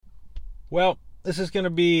Well, this is going to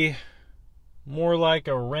be more like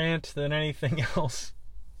a rant than anything else.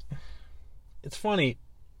 It's funny.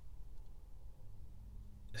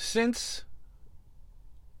 Since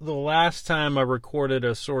the last time I recorded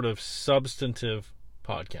a sort of substantive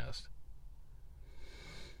podcast,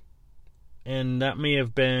 and that may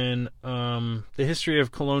have been the history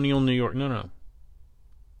of colonial New York. No.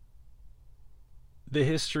 The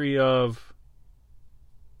history of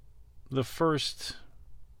the first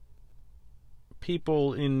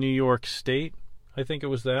people in New York State. I think it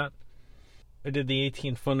was that. I did the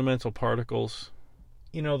 18 fundamental particles.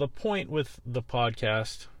 You know, the point with the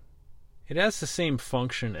podcast, it has the same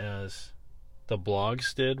function as the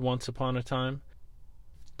blogs did once upon a time.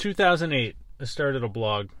 2008, I started a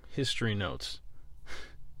blog, History Notes.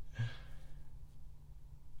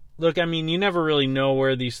 Look, I mean, you never really know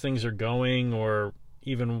where these things are going or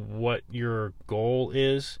even what your goal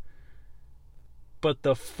is. But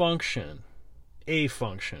the function, a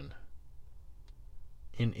function,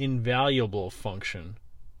 an invaluable function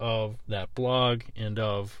of that blog and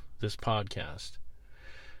of this podcast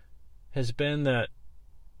has been that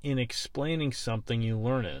in explaining something, you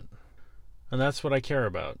learn it. And that's what I care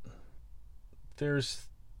about. There's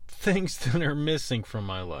things that are missing from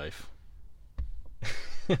my life.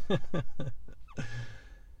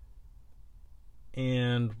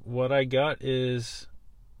 And what I got is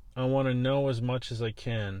I want to know as much as I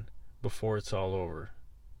can before it's all over.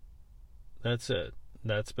 That's it.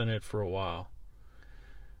 That's been it for a while.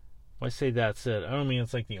 When I say that's it, I don't mean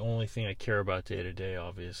it's like the only thing I care about day to day,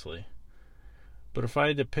 obviously. But if I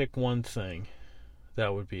had to pick one thing,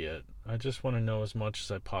 that would be it. I just want to know as much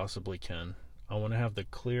as I possibly can. I want to have the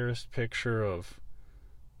clearest picture of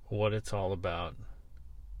what it's all about.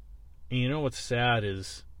 And you know what's sad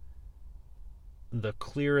is the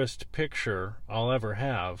clearest picture I'll ever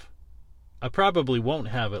have, I probably won't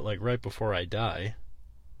have it like right before I die,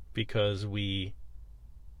 because we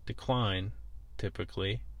decline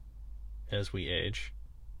typically as we age.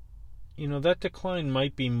 You know, that decline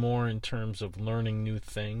might be more in terms of learning new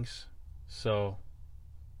things, so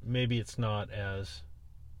maybe it's not as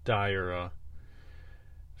dire a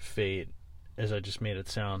fate as I just made it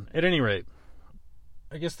sound. At any rate,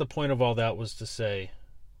 I guess the point of all that was to say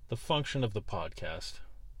the function of the podcast.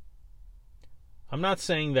 I'm not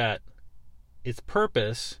saying that its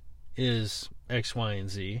purpose is X, Y, and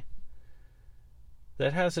Z.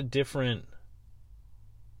 That has a different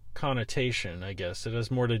connotation, I guess. It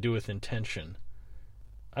has more to do with intention.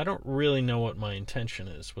 I don't really know what my intention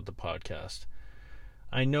is with the podcast.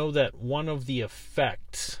 I know that one of the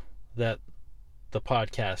effects that the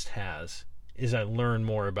podcast has is I learn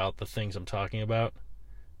more about the things I'm talking about.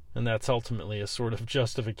 And that's ultimately a sort of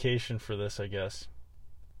justification for this, I guess.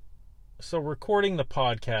 So recording the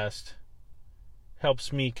podcast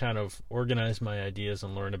helps me kind of organize my ideas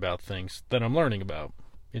and learn about things that I'm learning about.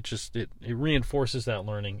 It reinforces that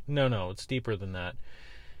learning. No, it's deeper than that.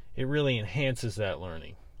 It really enhances that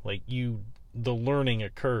learning. Like the learning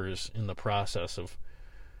occurs in the process of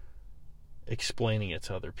explaining it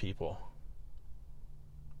to other people.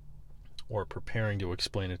 Or preparing to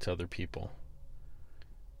explain it to other people.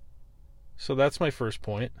 So that's my first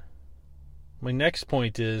point. My next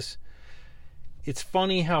point is, it's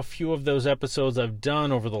funny how few of those episodes I've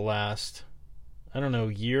done over the last,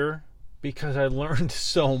 year, because I learned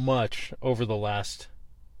so much over the last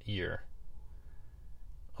year.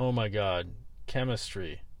 Oh my God,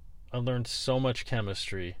 chemistry. I learned so much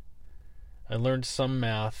chemistry. I learned some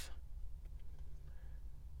math.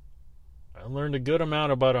 I learned a good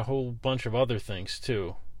amount about a whole bunch of other things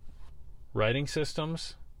too. Writing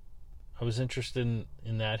systems. I was interested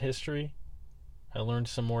in that history. I learned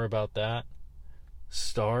some more about that.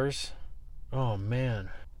 Stars. Oh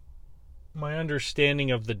man. My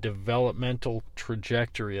understanding of the developmental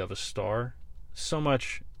trajectory of a star, so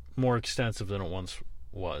much more extensive than it once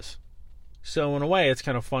was. So in a way, it's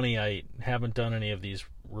kind of funny I haven't done any of these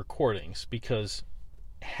recordings, because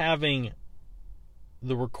having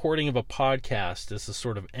the recording of a podcast as the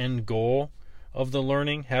sort of end goal of the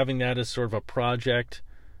learning, having that as sort of a project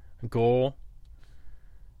goal,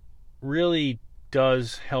 really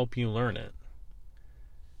does help you learn it.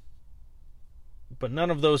 But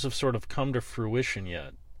none of those have sort of come to fruition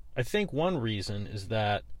yet. I think one reason is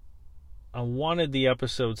that I wanted the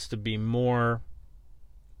episodes to be more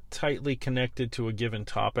tightly connected to a given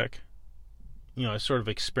topic. You know, I sort of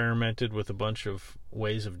experimented with a bunch of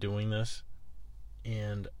ways of doing this.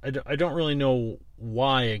 And I don't really know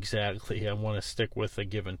why exactly I want to stick with a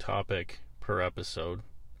given topic per episode.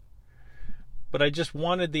 But I just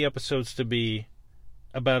wanted the episodes to be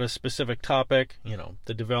about a specific topic,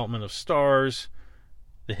 the development of stars,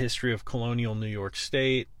 the history of colonial New York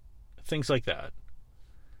State, things like that.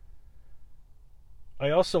 I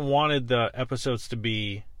also wanted the episodes to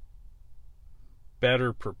be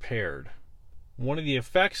better prepared. One of the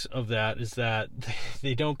effects of that is that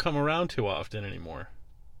they don't come around too often anymore.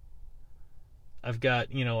 I've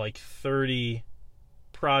got, like 30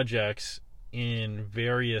 projects in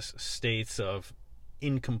various states of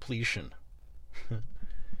incompletion.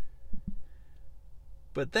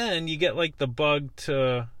 But then you get like the bug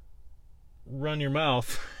to run your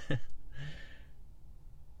mouth.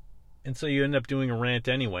 And so you end up doing a rant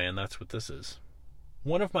anyway, and that's what this is.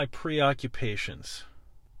 One of my preoccupations,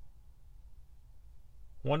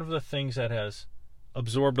 one of the things that has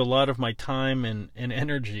absorbed a lot of my time and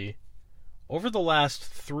energy over the last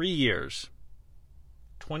 3 years,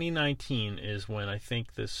 2019 is when I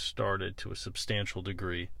think this started to a substantial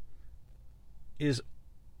degree, is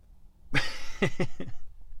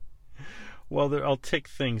well, I'll tick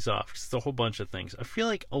things off. It's a whole bunch of things. I feel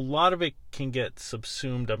like a lot of it can get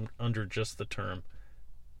subsumed under just the term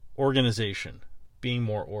organization, being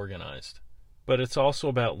more organized. But it's also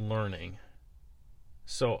about learning.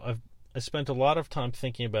 So I spent a lot of time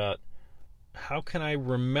thinking about how can I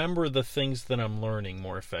remember the things that I'm learning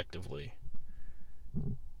more effectively.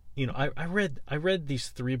 I read these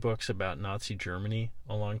 3 books about Nazi Germany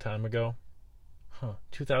a long time ago.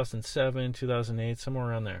 2007, 2008, somewhere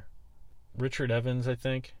around there. Richard Evans, I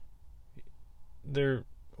think. They're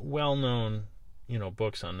well-known,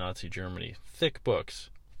 books on Nazi Germany. Thick books.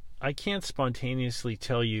 I can't spontaneously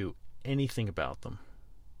tell you anything about them.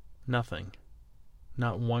 Nothing.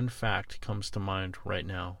 Not one fact comes to mind right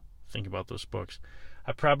now. Think about those books.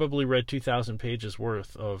 I probably read 2,000 pages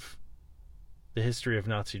worth of the history of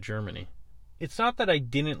Nazi Germany. It's not that I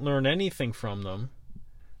didn't learn anything from them.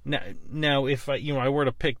 Now, if I were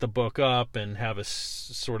to pick the book up and have a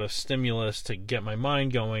sort of stimulus to get my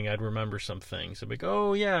mind going, I'd remember some things. I'd be like,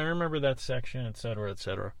 oh yeah, I remember that section, etc.,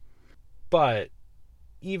 etc. But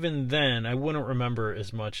even then, I wouldn't remember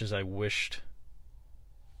as much as I wish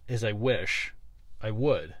I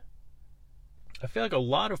would. I feel like a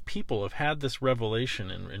lot of people have had this revelation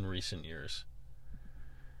in recent years.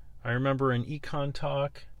 I remember an Econ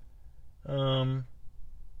Talk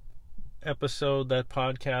episode, that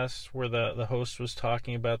podcast where the host was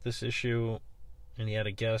talking about this issue, and he had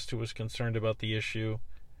a guest who was concerned about the issue.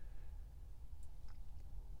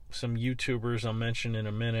 Some YouTubers I'll mention in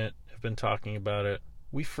a minute have been talking about it.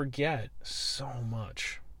 We forget so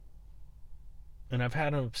much. And I've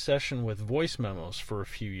had an obsession with voice memos for a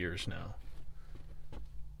few years now.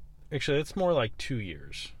 Actually, it's more like 2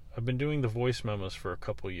 years. I've been doing the voice memos for a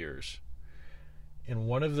couple years. And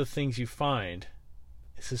one of the things you find,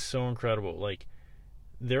 this is so incredible, like,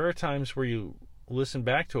 there are times where you listen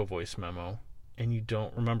back to a voice memo and you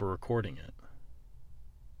don't remember recording it.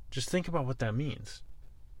 Just think about what that means.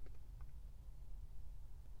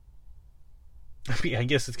 I mean, I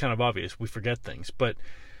guess it's kind of obvious. We forget things. But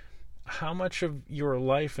how much of your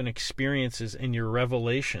life and experiences and your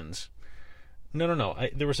revelations... No.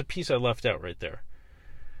 There was a piece I left out right there.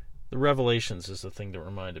 The revelations is the thing that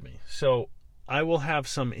reminded me. So I will have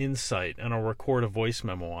some insight and I'll record a voice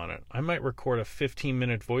memo on it. I might record a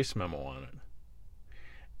 15-minute voice memo on it.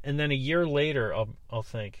 And then a year later, I'll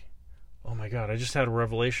think, oh my God, I just had a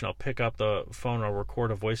revelation. I'll pick up the phone, I'll record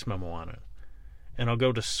a voice memo on it. And I'll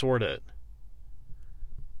go to sort it.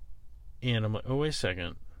 And I'm like, oh, wait a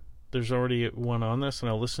second. There's already one on this, and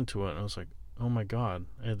I'll listen to it. And I was like, oh my God,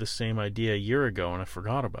 I had the same idea a year ago, and I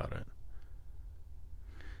forgot about it.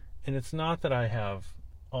 And it's not that I have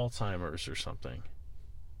Alzheimer's or something.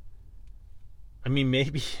 I mean,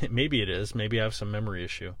 maybe it is. Maybe I have some memory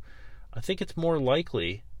issue. I think it's more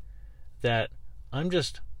likely that I'm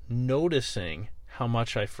just noticing how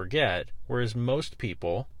much I forget, whereas most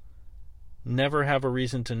people never have a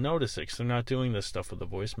reason to notice it because they're not doing this stuff with the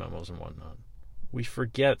voice memos and whatnot. We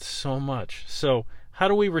forget so much. So how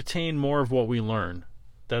do we retain more of what we learn?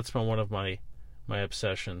 That's been one of my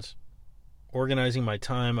obsessions. Organizing my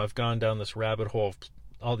time, I've gone down this rabbit hole of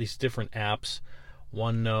all these different apps,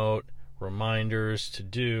 OneNote, reminders, to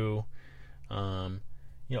do,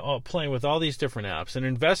 playing with all these different apps and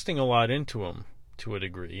investing a lot into them to a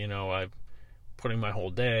degree. I'm putting my whole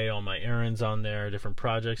day, all my errands on there, different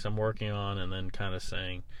projects I'm working on, and then kind of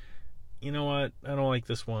saying, you know what, I don't like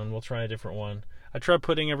this one, we'll try a different one. I try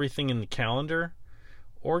putting everything in the calendar.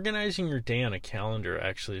 Organizing your day on a calendar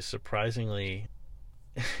actually is surprisingly...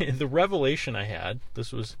 the revelation I had,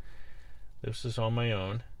 this was on my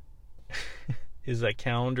own, is that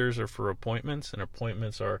calendars are for appointments, and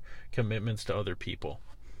appointments are commitments to other people.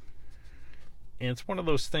 And it's one of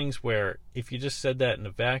those things where if you just said that in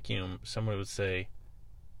a vacuum, someone would say,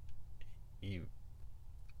 you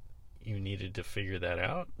needed to figure that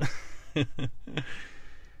out.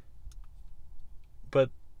 But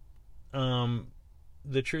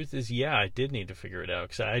the truth is, yeah, I did need to figure it out,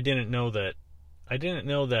 because I didn't know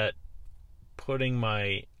that putting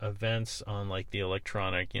my events on like the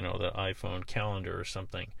electronic, the iPhone calendar or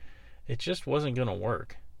something, it just wasn't going to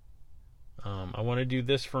work. I want to do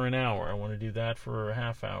this for an hour. I want to do that for a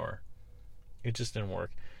half hour. It just didn't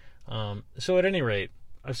work. So at any rate,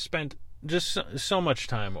 I've spent just so much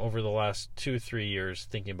time over the last 2-3 years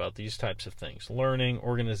thinking about these types of things: learning,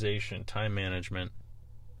 organization, time management.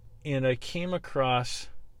 And I came across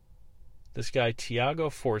this guy,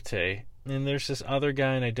 Tiago Forte, and there's this other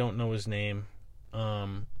guy, and I don't know his name.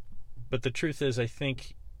 But the truth is, I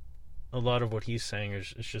think a lot of what he's saying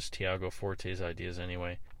is just Tiago Forte's ideas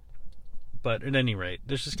anyway. But at any rate,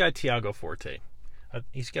 there's this guy, Tiago Forte.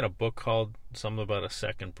 He's got a book called something about a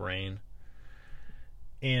second brain.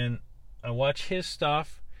 And I watch his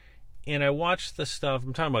stuff, and I watch the stuff,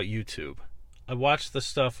 I'm talking about YouTube. I watch the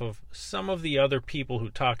stuff of some of the other people who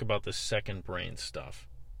talk about the second brain stuff.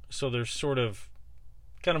 So they're sort of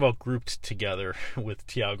kind of all grouped together with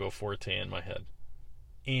Tiago Forte in my head.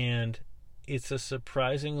 And it's a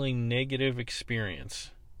surprisingly negative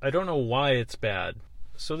experience. I don't know why it's bad.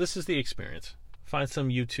 So this is the experience. Find some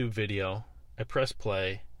YouTube video. I press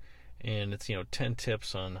play, and it's 10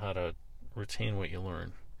 tips on how to retain what you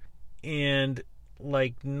learn. And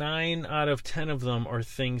like 9 out of 10 of them are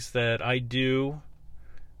things that I do.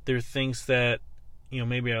 They're things that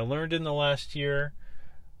maybe I learned in the last year.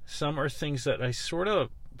 Some are things that I sort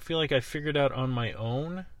of feel like I figured out on my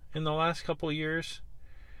own in the last couple of years.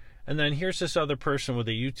 And then here's this other person with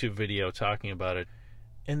a YouTube video talking about it.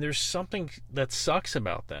 And there's something that sucks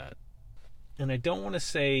about that. And I don't want to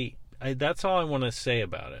say, that's all I want to say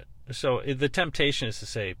about it. So the temptation is to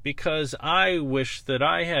say, because I wish that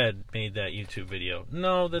I had made that YouTube video.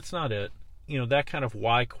 No, that's not it. That kind of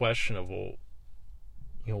why question of, well,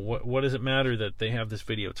 what does it matter that they have this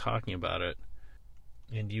video talking about it,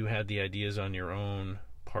 and you had the ideas on your own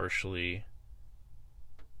partially?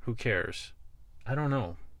 Who cares? I don't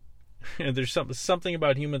know. There's something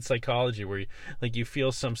about human psychology where you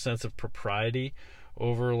feel some sense of propriety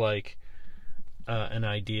over an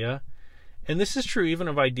idea. And this is true even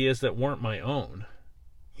of ideas that weren't my own.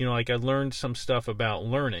 I learned some stuff about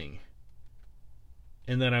learning,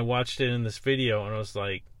 and then I watched it in this video, and I was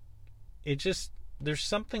like, there's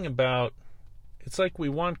something about, it's like we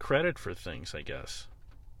want credit for things, I guess.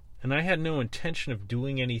 And I had no intention of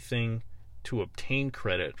doing anything to obtain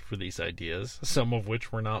credit for these ideas, some of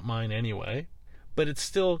which were not mine anyway. But it's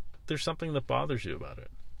still, there's something that bothers you about it.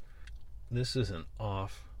 This is an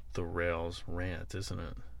off the rails rant, isn't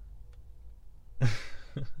it?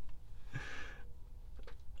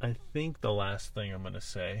 I think the last thing I'm going to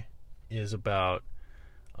say is about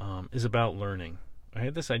learning. I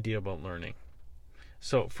had this idea about learning.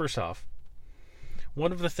 So first off,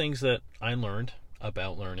 one of the things that I learned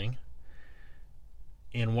about learning,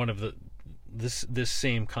 and one of this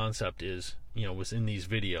same concept is, was in these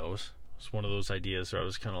videos. It's one of those ideas where I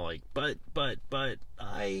was kind of like, but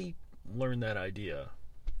I learned that idea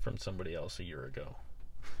from somebody else a year ago.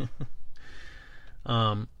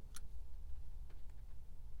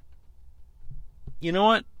 You know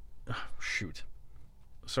what? Oh, shoot.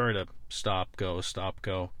 Sorry to stop,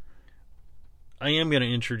 go. I am going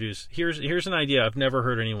to introduce, here's an idea. I've never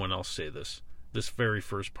heard anyone else say this very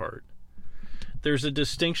first part. There's a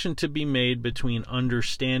distinction to be made between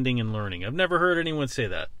understanding and learning. I've never heard anyone say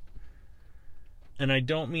that. And I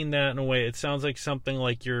don't mean that in a way, it sounds like something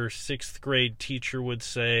like your 6th grade teacher would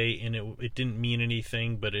say, and it didn't mean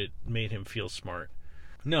anything, but it made him feel smart.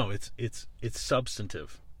 No, it's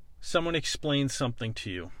substantive. Someone explains something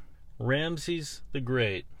to you. Ramses the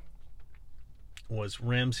Great was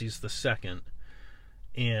Ramses II,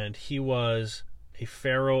 and he was a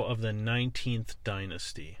pharaoh of the 19th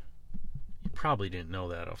dynasty. You probably didn't know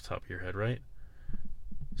that off the top of your head, right?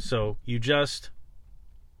 So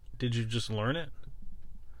did you just learn it?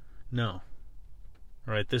 No.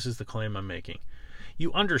 All right, this is the claim I'm making.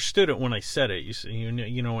 You understood it when I said it.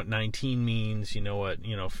 You know what 19 means. You know what,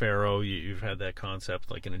 pharaoh. You've had that concept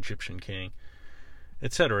like an Egyptian king,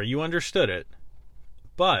 etc. You understood it,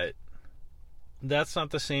 but that's not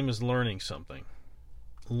the same as learning something.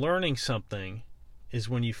 Learning something is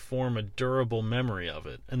when you form a durable memory of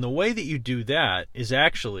it, and the way that you do that is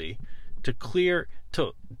actually to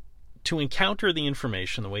encounter the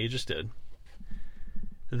information the way you just did.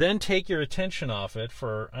 Then take your attention off it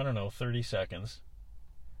for 30 seconds.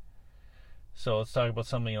 So let's talk about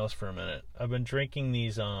something else for a minute. I've been drinking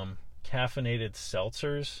these caffeinated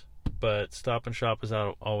seltzers but Stop and Shop is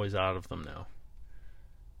always out of them now.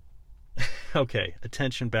 Okay,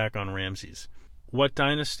 attention back on Ramses. What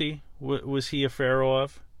dynasty was he a pharaoh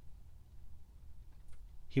of?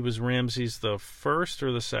 He was Ramses the first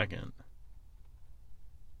or the second?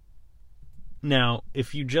 Now,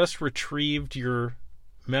 if you just retrieved your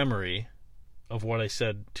memory of what I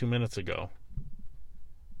said 2 minutes ago,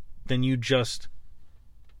 then you just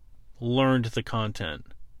learned the content.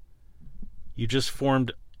 You just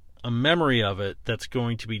formed a memory of it that's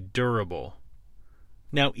going to be durable.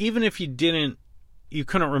 Now, even if you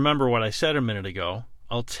couldn't remember what I said a minute ago,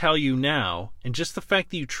 I'll tell you now, and just the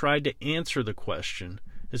fact that you tried to answer the question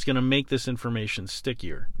is going to make this information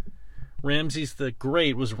stickier. Ramses the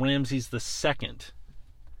Great was Ramses the Second.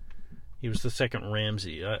 He was the second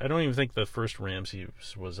Ramses. I don't even think the first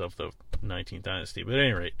Ramses was of the 19th dynasty, but at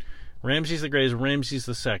any rate, Ramses the Great is Ramses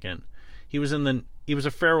the Second. He was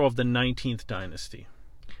a pharaoh of the 19th dynasty.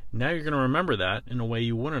 Now you're going to remember that in a way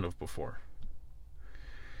you wouldn't have before.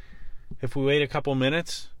 If we wait a couple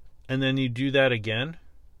minutes and then you do that again,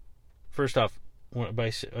 first off, when I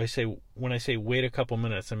say wait a couple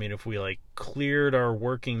minutes, I mean if we cleared our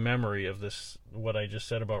working memory of this, what I just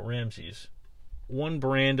said about Ramses. One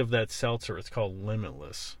brand of that seltzer, it's called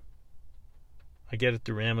Limitless. I get it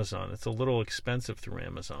through Amazon. It's a little expensive through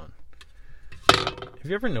Amazon. Have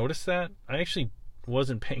you ever noticed that? I actually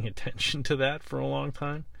wasn't paying attention to that for a long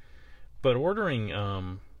time, but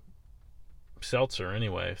ordering seltzer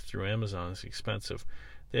anyway through Amazon is expensive.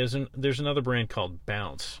 There's another brand called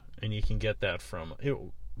Bounce, and you can get that from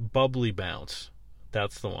Bubbly Bounce.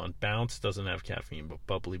 That's the one. Bounce doesn't have caffeine, but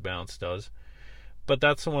Bubbly Bounce does. But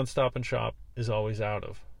that's the one Stop and Shop is always out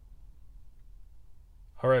of.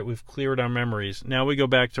 All right, we've cleared our memories. Now we go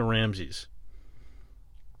back to Ramses.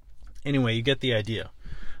 Anyway, you get the idea.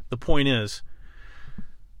 The point is,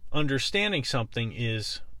 understanding something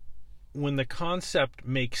is when the concept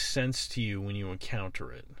makes sense to you when you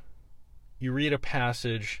encounter it. You read a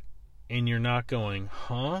passage and you're not going,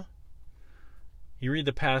 huh? You read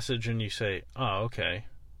the passage and you say, oh, okay.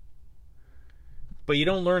 But you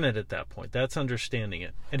don't learn it at that point. That's understanding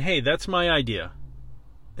it. And hey, that's my idea.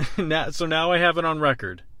 So now I have it on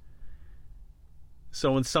record.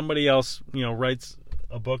 So when somebody else, writes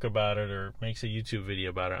a book about it or makes a YouTube video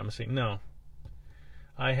about it, I'm going to say, no,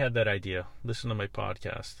 I had that idea. Listen to my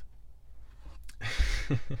podcast.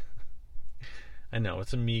 I know,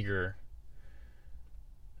 it's a meager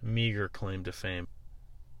claim to fame.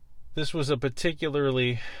 This was a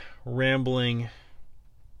particularly rambling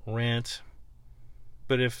rant,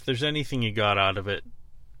 but if there's anything you got out of it,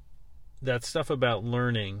 that stuff about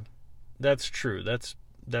learning, that's true. That's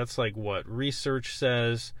like what research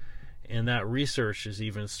says, and that research is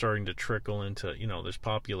even starting to trickle into, there's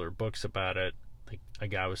popular books about it. Like a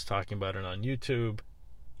guy was talking about it on YouTube.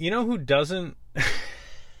 You know who doesn't?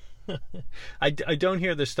 I don't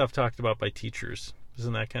hear this stuff talked about by teachers.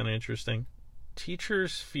 Isn't that kind of interesting?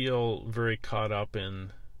 Teachers feel very caught up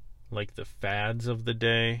in the fads of the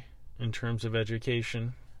day in terms of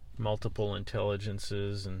education, multiple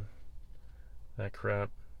intelligences and that crap.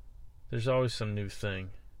 There's always some new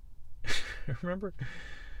thing. Remember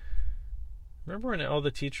when all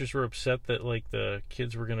the teachers were upset that the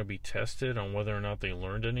kids were going to be tested on whether or not they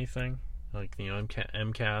learned anything, like the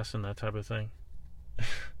MCAS and that type of thing?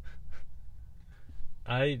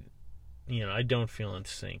 I don't feel in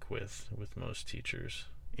sync with most teachers.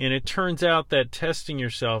 And it turns out that testing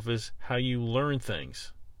yourself is how you learn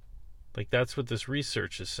things. That's what this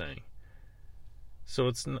research is saying. So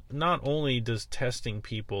it's not only does testing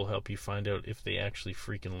people help you find out if they actually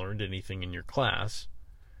freaking learned anything in your class,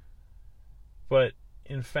 but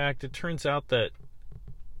in fact it turns out that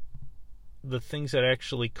the things that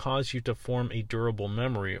actually cause you to form a durable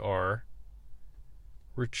memory are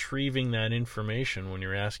retrieving that information when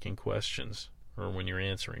you're asking questions or when you're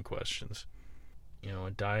answering questions.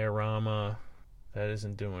 A diorama, that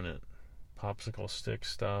isn't doing it. Popsicle stick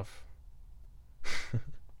stuff.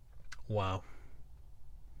 Wow.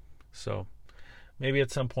 So maybe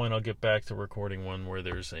at some point I'll get back to recording one where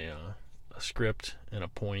there's a script and a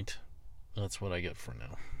point. That's what I get for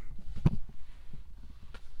now.